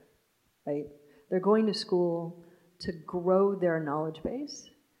for, right? They're going to school to grow their knowledge base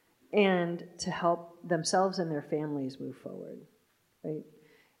and to help themselves and their families move forward, right?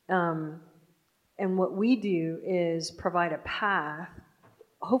 And what we do is provide a path,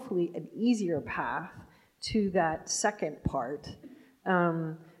 hopefully an easier path, to that second part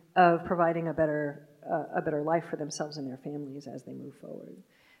of providing a better life for themselves and their families as they move forward.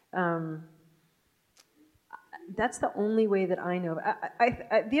 That's the only way that I know.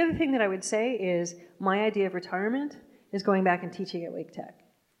 The other thing that I would say is my idea of retirement is going back and teaching at Wake Tech,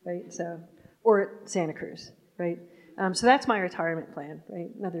 right? So, or at Santa Cruz, right? So that's my retirement plan, right?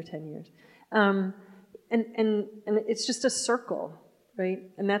 Another 10 years, and it's just a circle, right?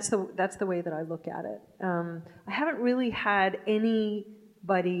 And that's the way that I look at it. I haven't really had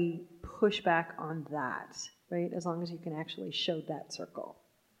anybody push back on that, right? As long as you can actually show that circle.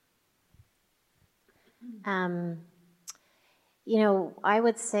 I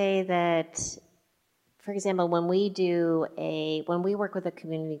would say that, for example, when we work with a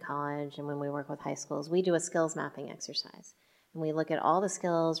community college and when we work with high schools, we do a skills mapping exercise. And we look at all the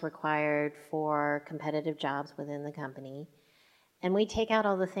skills required for competitive jobs within the company. And we take out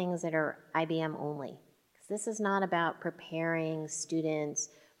all the things that are IBM only. Because this is not about preparing students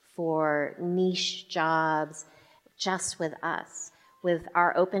for niche jobs just with us. With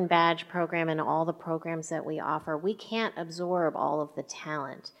our Open Badge program and all the programs that we offer, we can't absorb all of the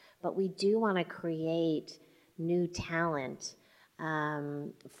talent, but we do want to create new talent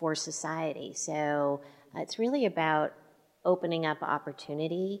for society. So it's really about opening up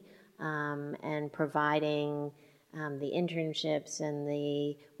opportunity and providing the internships and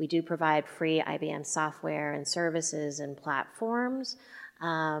we do provide free IBM software and services and platforms.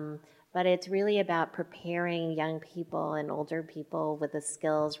 But it's really about preparing young people and older people with the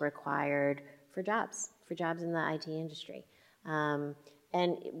skills required for jobs in the IT industry. And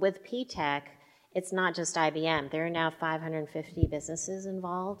with P-Tech, it's not just IBM. There are now 550 businesses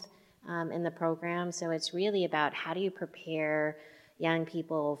involved in the program. So it's really about how do you prepare young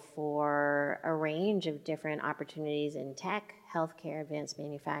people for a range of different opportunities in tech, healthcare, advanced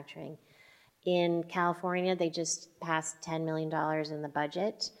manufacturing. In California, they just passed $10 million in the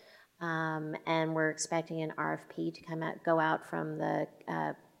budget. And we're expecting an RFP to go out from the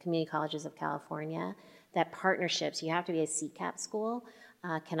community colleges of California that partnerships, you have to be a CCAP school,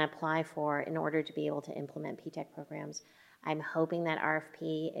 can apply for in order to be able to implement P-Tech programs. I'm hoping that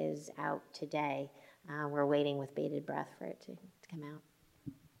RFP is out today. We're waiting with bated breath for it to come out.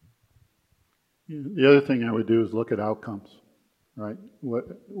 Yeah, the other thing I would do is look at outcomes, right?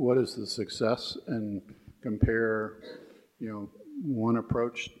 What is the success, and compare, one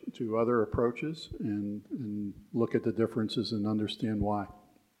approach to other approaches and look at the differences and understand why.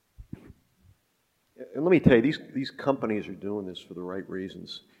 And let me tell you, these companies are doing this for the right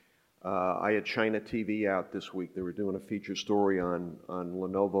reasons. I had China TV out this week. They were doing a feature story on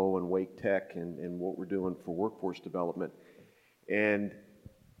Lenovo and Wake Tech and what we're doing for workforce development. And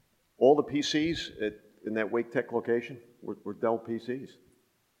all the PCs in that Wake Tech location were Dell PCs.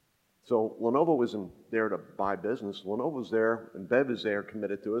 So Lenovo isn't there to buy business. Lenovo's there, and Bev is there,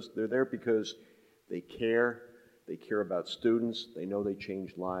 committed to us. They're there because they care. They care about students. They know they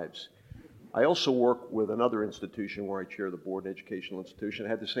change lives. I also work with another institution where I chair the board, an educational institution. I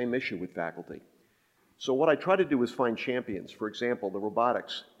had the same issue with faculty. So what I try to do is find champions. For example, the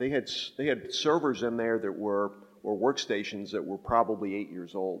robotics. They had servers in there that were, or workstations that were probably 8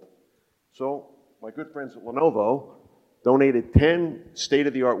 years old. So my good friends at Lenovo donated 10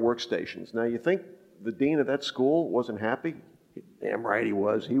 state-of-the-art workstations. Now, you think the dean of that school wasn't happy? Damn right he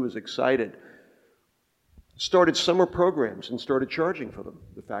was. He was excited. Started summer programs and started charging for them.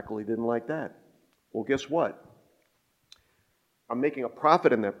 The faculty didn't like that. Well, guess what? I'm making a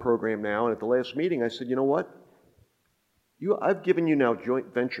profit in that program now, and at the last meeting I said, you know what? I've given you now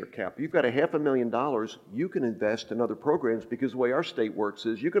joint venture cap. You've got $500,000. You can invest in other programs, because the way our state works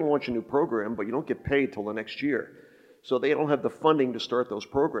is you can launch a new program, but you don't get paid till the next year. So they don't have the funding to start those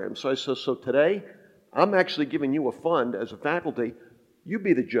programs. So I said, so today, I'm actually giving you a fund as a faculty. You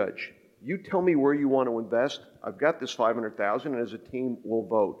be the judge. You tell me where you want to invest. I've got this $500,000, and as a team, we'll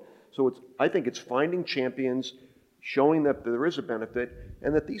vote. So I think it's finding champions, showing that there is a benefit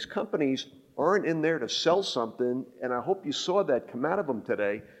and that these companies aren't in there to sell something, and I hope you saw that come out of them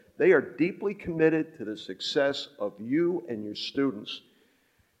today. They are deeply committed to the success of you and your students.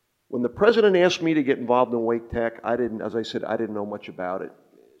 When the president asked me to get involved in Wake Tech, as I said, I didn't know much about it.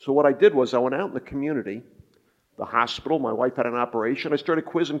 So what I did was I went out in the community, the hospital, my wife had an operation, I started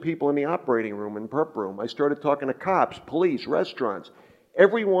quizzing people in the operating room and prep room. I started talking to cops, police, restaurants.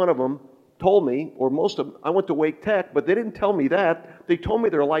 Every one of them told me, or most of them, I went to Wake Tech, but they didn't tell me that. They told me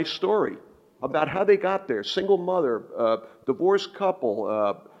their life story about how they got there. Single mother, divorced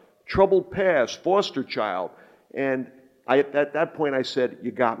couple, troubled past, foster child. And at that point I said,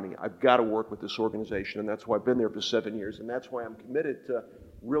 you got me. I've got to work with this organization, and that's why I've been there for 7 years, and that's why I'm committed to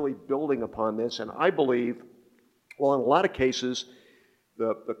really building upon this. And I believe, well, in a lot of cases,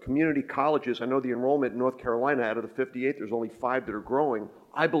 the community colleges, I know the enrollment in North Carolina, out of the 58, there's only 5 that are growing.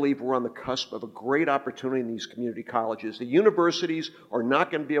 I believe we're on the cusp of a great opportunity in these community colleges. The universities are not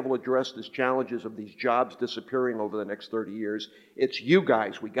going to be able to address these challenges of these jobs disappearing over the next 30 years. It's you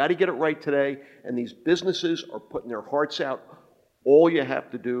guys. We got to get it right today, and these businesses are putting their hearts out. All you have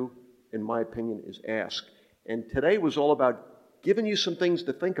to do, in my opinion, is ask. And today was all about giving you some things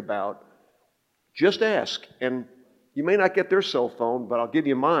to think about. Just ask. And you may not get their cell phone, but I'll give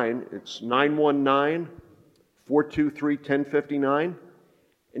you mine. It's 919-423-1059.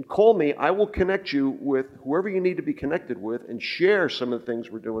 And call me. I will connect you with whoever you need to be connected with and share some of the things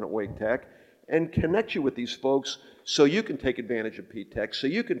we're doing at Wake Tech and connect you with these folks so you can take advantage of P-TECH, so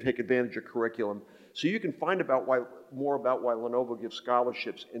you can take advantage of curriculum, so you can find more about why Lenovo gives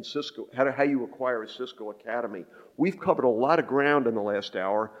scholarships in Cisco, how you acquire a Cisco Academy. We've covered a lot of ground in the last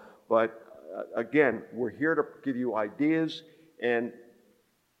hour, but again, we're here to give you ideas, and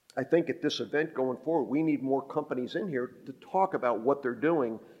I think at this event going forward, we need more companies in here to talk about what they're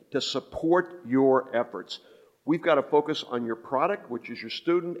doing to support your efforts. We've got to focus on your product, which is your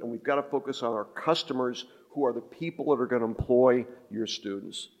student, and we've got to focus on our customers, who are the people that are going to employ your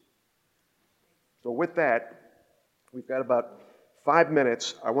students. So with that, we've got about 5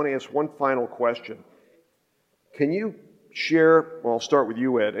 minutes. I want to ask one final question. Can you share, well, I'll start with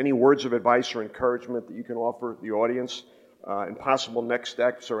you, Ed, any words of advice or encouragement that you can offer the audience and possible next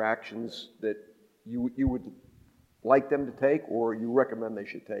steps or actions that you would like them to take or you recommend they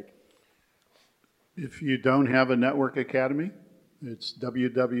should take? If you don't have a network academy, it's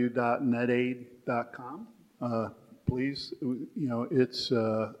www.netaid.com. Please, it's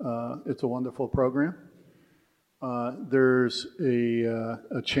a wonderful program. There's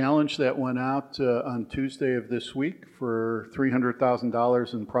a challenge that went out on Tuesday of this week for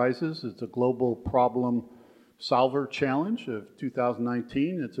 $300,000 in prizes. It's a global problem solver challenge of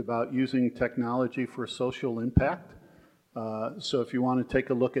 2019. It's about using technology for social impact. So if you want to take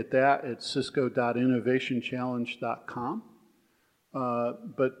a look at that, it's cisco.innovationchallenge.com.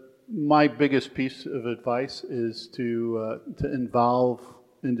 But my biggest piece of advice is to involve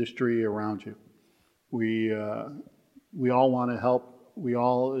industry around you. We all want to help.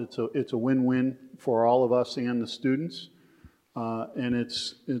 It's a win-win for all of us and the students, and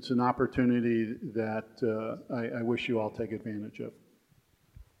it's an opportunity that I wish you all take advantage of.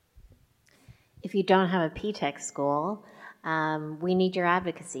 If you don't have a P-TECH school, we need your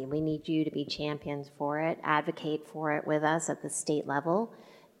advocacy. We need you to be champions for it, advocate for it with us at the state level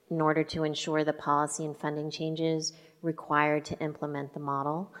in order to ensure the policy and funding changes required to implement the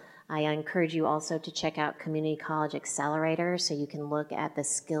model. I encourage you also to check out Community College Accelerator so you can look at the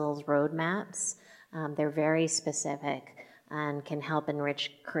skills roadmaps. They're very specific and can help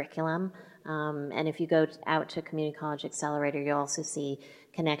enrich curriculum. And if you go out to Community College Accelerator, you'll also see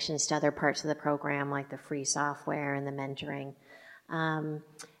connections to other parts of the program like the free software and the mentoring. And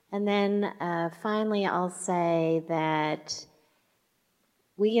then finally, I'll say that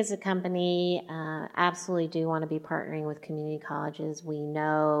we as a company absolutely do want to be partnering with community colleges. We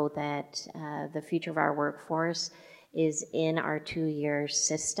know that the future of our workforce is in our 2-year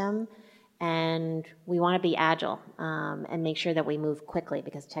system, and we want to be agile and make sure that we move quickly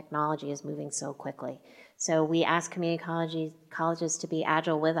because technology is moving so quickly. So we ask community colleges to be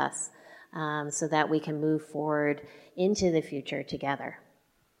agile with us so that we can move forward into the future together.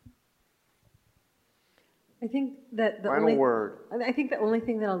 I think that the only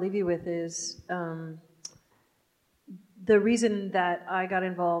thing that I'll leave you with is the reason that I got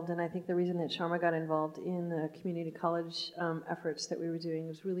involved, and I think the reason that Sharma got involved in the community college efforts that we were doing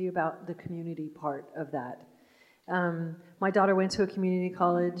was really about the community part of that. My daughter went to a community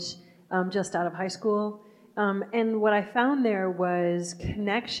college just out of high school, and what I found there was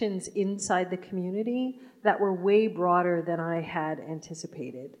connections inside the community that were way broader than I had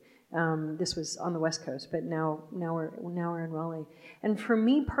anticipated. This was on the West Coast, but now we're in Raleigh. And for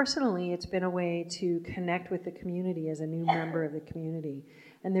me personally, it's been a way to connect with the community as a new member of the community.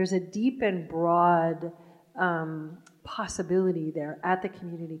 And there's a deep and broad possibility there at the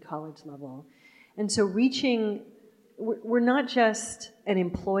community college level. And so we're not just an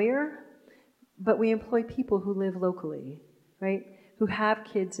employer, but we employ people who live locally, right? Who have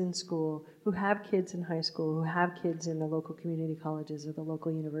kids in school, who have kids in high school, who have kids in the local community colleges or the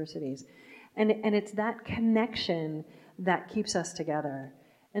local universities. And it's that connection that keeps us together.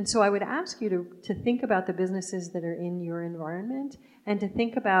 And so I would ask you to think about the businesses that are in your environment and to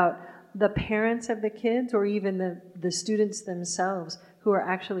think about the parents of the kids or even the students themselves who are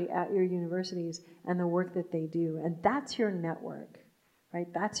actually at your universities and the work that they do. And that's your network, right?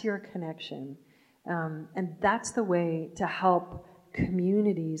 That's your connection. And that's the way to help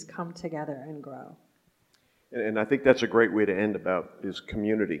communities come together and grow. And I think that's a great way to end about is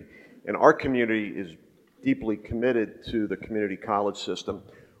community. And our community is deeply committed to the community college system.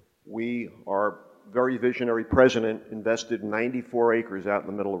 Our very visionary president invested 94 acres out in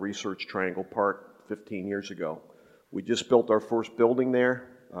the middle of Research Triangle Park 15 years ago. We just built our first building there.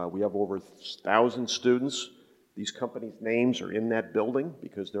 We have over 1,000 students. These companies' names are in that building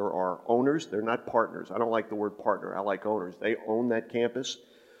because there are owners. They're not partners. I don't like the word partner. I like owners. They own that campus.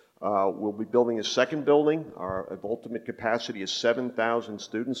 We'll be building a second building. Our ultimate capacity is 7,000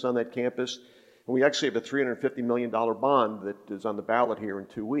 students on that campus. And we actually have a $350 million bond that is on the ballot here in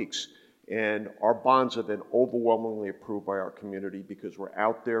 2 weeks. And our bonds have been overwhelmingly approved by our community because we're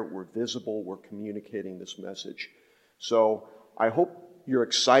out there, we're visible, we're communicating this message. So I hope you're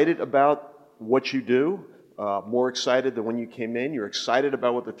excited about what you do. More excited than when you came in. You're excited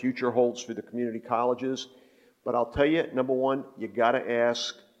about what the future holds for the community colleges. But I'll tell you, number one, you got to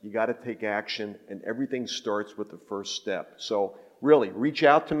ask, you got to take action, and everything starts with the first step. So really, reach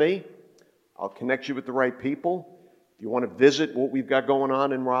out to me. I'll connect you with the right people. If you want to visit what we've got going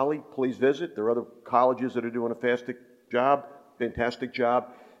on in Raleigh, please visit. There are other colleges that are doing a fantastic job.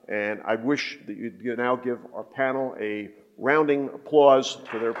 And I wish that you'd now give our panel a rounding applause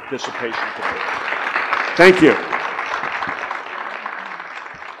for their participation today. Thank you.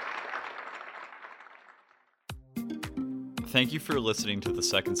 Thank you for listening to the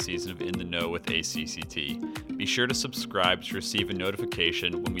second season of In the Know with ACCT. Be sure to subscribe to receive a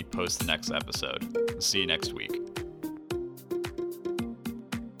notification when we post the next episode. See you next week.